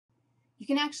You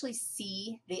can actually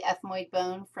see the ethmoid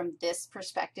bone from this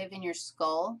perspective in your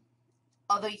skull,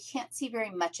 although you can't see very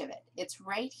much of it. It's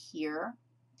right here.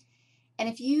 And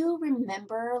if you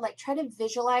remember, like try to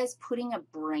visualize putting a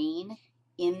brain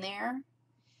in there,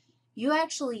 you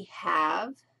actually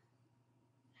have,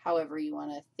 however you want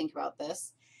to think about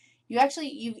this,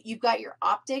 you've got your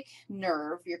optic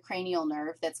nerve, your cranial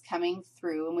nerve that's coming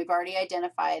through, and we've already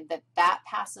identified that that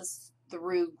passes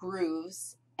through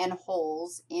grooves and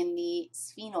holes in the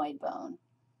sphenoid bone.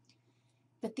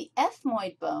 But the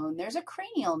ethmoid bone, there's a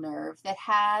cranial nerve that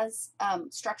has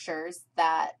structures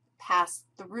that pass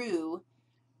through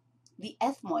the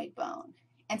ethmoid bone.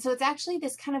 And so it's actually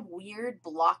this kind of weird,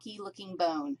 blocky-looking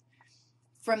bone.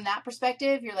 From that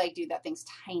perspective, you're like, dude, that thing's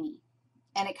tiny.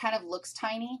 And it kind of looks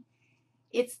tiny.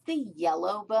 It's the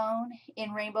yellow bone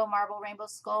in rainbow marble, rainbow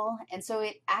skull. And so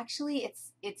it actually,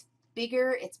 it's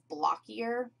bigger, it's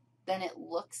blockier than it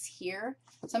looks here.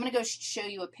 So I'm going to go show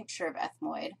you a picture of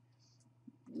ethmoid,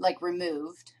 like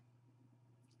removed.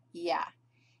 Yeah.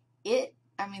 I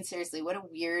mean, seriously, what a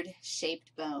weird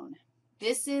shaped bone.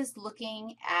 This is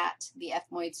looking at the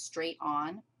ethmoid straight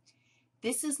on.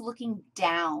 This is looking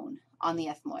down on the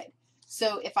ethmoid.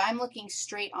 So if I'm looking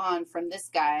straight on from this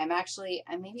guy, I'm actually,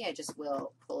 and maybe I just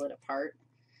will pull it apart.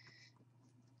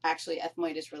 Actually,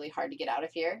 ethmoid is really hard to get out of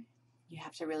here. You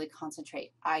have to really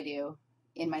concentrate. I do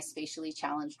in my spatially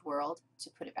challenged world to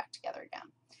put it back together again.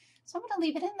 So I'm going to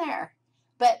leave it in there.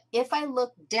 But if I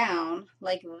look down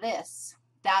like this,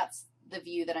 that's the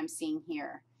view that I'm seeing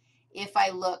here. If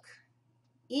I look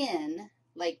in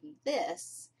like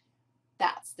this,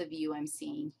 that's the view I'm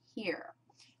seeing here.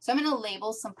 So I'm going to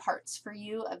label some parts for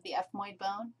you of the ethmoid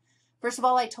bone. First of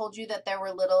all, I told you that there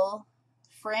were little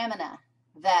foramina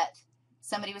that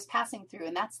somebody was passing through,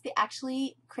 and that's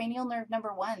actually cranial nerve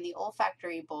number 1, the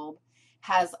olfactory bulb,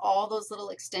 has all those little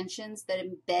extensions that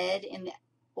embed in the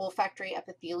olfactory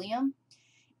epithelium,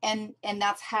 and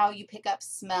that's how you pick up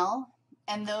smell,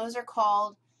 and those are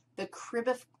called the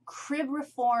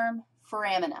cribriform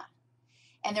foramina,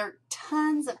 and there are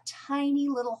tons of tiny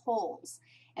little holes,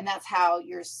 and that's how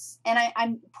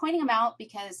I'm pointing them out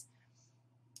because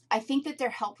I think that they're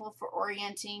helpful for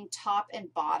orienting top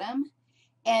and bottom,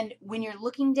 and when you're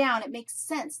looking down, it makes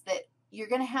sense that you're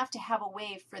going to have a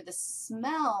way for the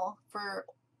smell for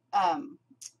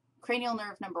cranial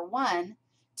nerve number 1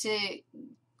 to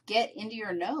get into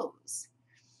your nose.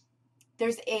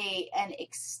 There's an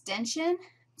extension.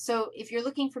 So if you're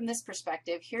looking from this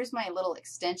perspective, here's my little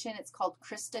extension. It's called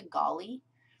crista galli.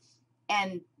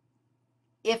 And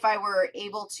if I were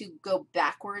able to go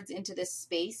backwards into this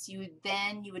space, you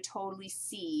would totally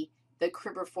see the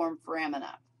cribriform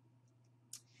foramina.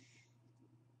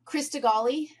 Crista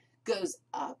galli goes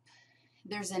up.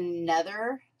 There's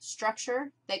another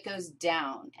structure that goes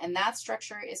down, and that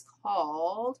structure is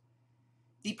called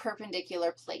the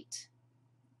perpendicular plate.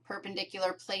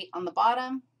 Perpendicular plate on the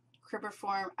bottom,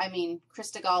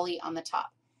 crista galli on the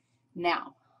top.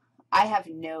 Now, I have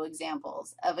no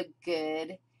examples of a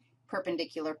good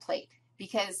perpendicular plate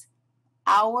because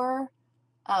our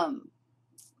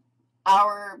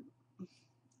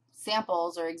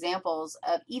samples or examples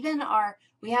of even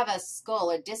we have a skull,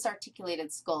 a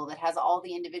disarticulated skull that has all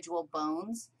the individual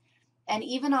bones, and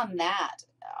even on that,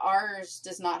 ours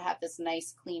does not have this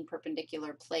nice, clean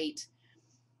perpendicular plate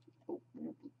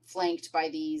flanked by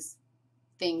these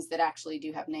things that actually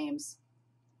do have names.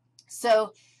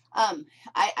 So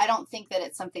I don't think that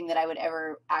it's something that I would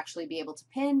ever actually be able to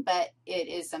pin, but it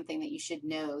is something that you should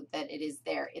know that it is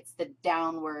there. It's the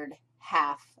downward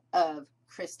half of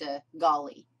crista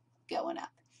galli going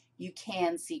up. You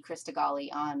can see crista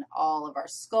galli on all of our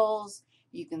skulls.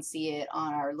 You can see it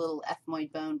on our little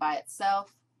ethmoid bone by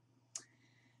itself.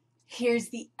 Here's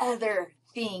the other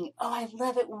thing. Oh, I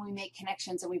love it when we make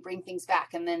connections and we bring things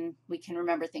back and then we can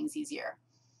remember things easier.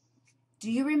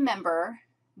 Do you remember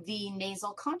the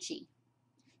nasal conchae?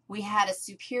 We had a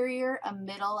superior, a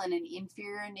middle, and an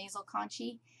inferior nasal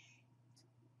conchae.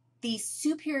 The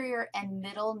superior and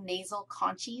middle nasal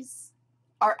conchaes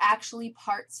are actually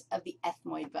parts of the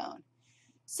ethmoid bone.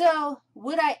 So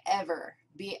would I ever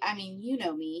be, I mean, you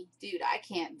know me, dude, I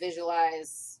can't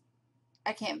visualize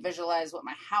what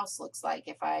my house looks like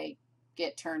if I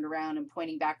get turned around and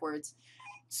pointing backwards.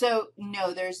 So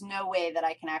no, there's no way that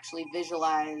I can actually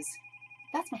visualize.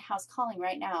 That's my house calling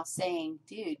right now saying,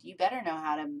 dude, you better know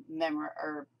how to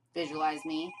visualize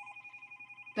me.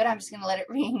 But I'm just going to let it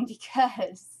ring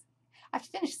because I have to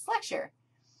finish this lecture.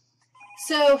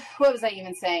 So what was I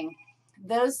even saying?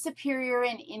 Those superior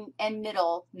and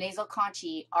middle nasal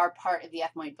conchae are part of the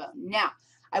ethmoid bone. Now,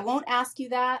 I won't ask you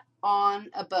that on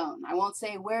a bone. I won't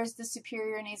say, where's the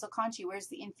superior nasal conchae? Where's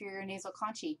the inferior nasal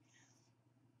conchae?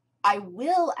 I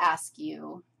will ask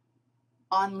you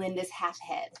on Linda's half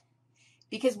head,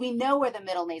 because we know where the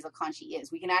middle nasal conchae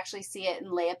is. We can actually see it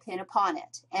and lay a pin upon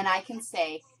it. And I can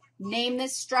say, name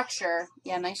this structure.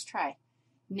 Yeah, nice try.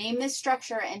 Name this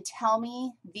structure and tell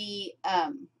me the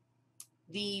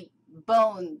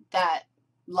bone that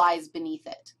lies beneath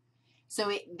it. So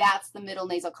that's the middle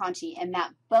nasal conchae, and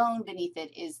that bone beneath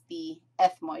it is the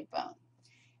ethmoid bone.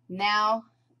 Now,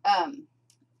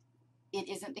 it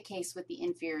isn't the case with the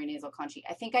inferior nasal conchae.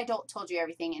 I think I told you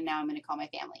everything, and now I'm going to call my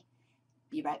family.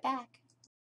 Be right back.